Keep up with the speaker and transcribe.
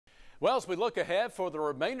Well, as we look ahead for the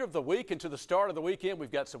remainder of the week into the start of the weekend,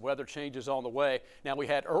 we've got some weather changes on the way. Now, we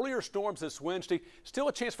had earlier storms this Wednesday, still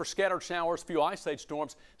a chance for scattered showers, few isolated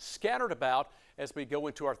storms scattered about as we go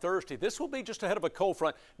into our Thursday. This will be just ahead of a cold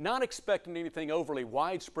front, not expecting anything overly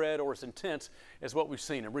widespread or as intense as what we've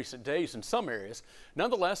seen in recent days in some areas.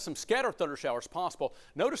 Nonetheless, some scattered thunder showers possible.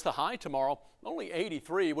 Notice the high tomorrow, only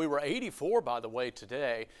 83. We were 84, by the way,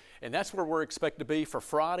 today, and that's where we're expected to be for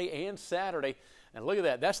Friday and Saturday. And look at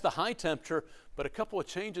that, that's the high temperature, but a couple of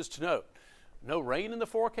changes to note. No rain in the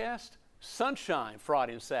forecast, sunshine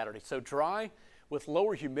Friday and Saturday, so dry with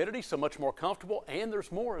lower humidity, so much more comfortable, and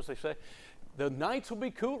there's more, as they say. The nights will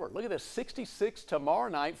be cooler. Look at this, 66 tomorrow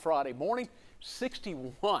night, Friday morning,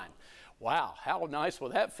 61. Wow, how nice will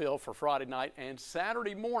that feel for Friday night and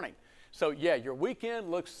Saturday morning? So yeah, your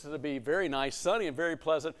weekend looks to be very nice, sunny and very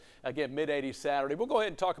pleasant. Again, mid-80s Saturday. We'll go ahead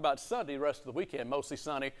and talk about Sunday, the rest of the weekend. Mostly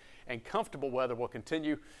sunny and comfortable weather will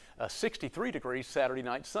continue. 63 degrees Saturday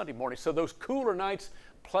night, Sunday morning. So those cooler nights,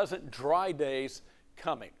 pleasant, dry days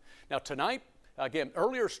coming. Now tonight, again,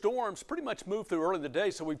 earlier storms pretty much moved through early in the day,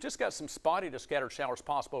 so we've just got some spotty to scattered showers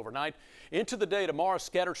possible overnight. Into the day tomorrow,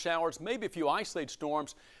 scattered showers, maybe a few isolated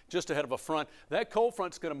storms just ahead of a front. That cold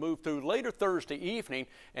front's going to move through later Thursday evening,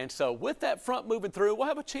 and so with that front moving through, we'll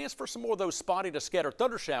have a chance for some more of those spotty to scattered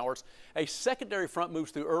thunder showers. A secondary front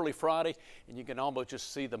moves through early Friday, and you can almost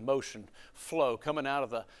just see the motion flow coming out of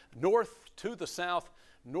the north to the south.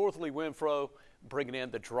 Northerly wind flow bringing in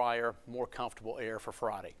the drier, more comfortable air for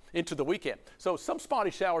Friday into the weekend. So some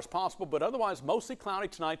spotty showers possible, but otherwise mostly cloudy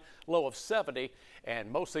tonight, low of 70,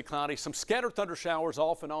 and mostly cloudy. Some scattered thunder showers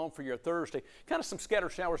off and on for your Thursday. Kind of some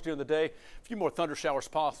scattered showers during the day. A few more thunder showers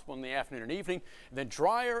possible in the afternoon and evening. And then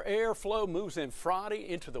drier air flow moves in Friday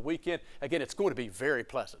into the weekend. Again, it's going to be very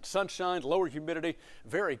pleasant. Sunshine, lower humidity,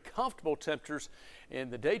 very comfortable temperatures in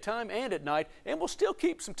the daytime and at night. And we'll still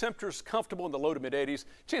keep some temperatures comfortable in the low to mid 80s.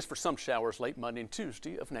 Chance for some showers late Monday and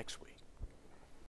Tuesday of next week.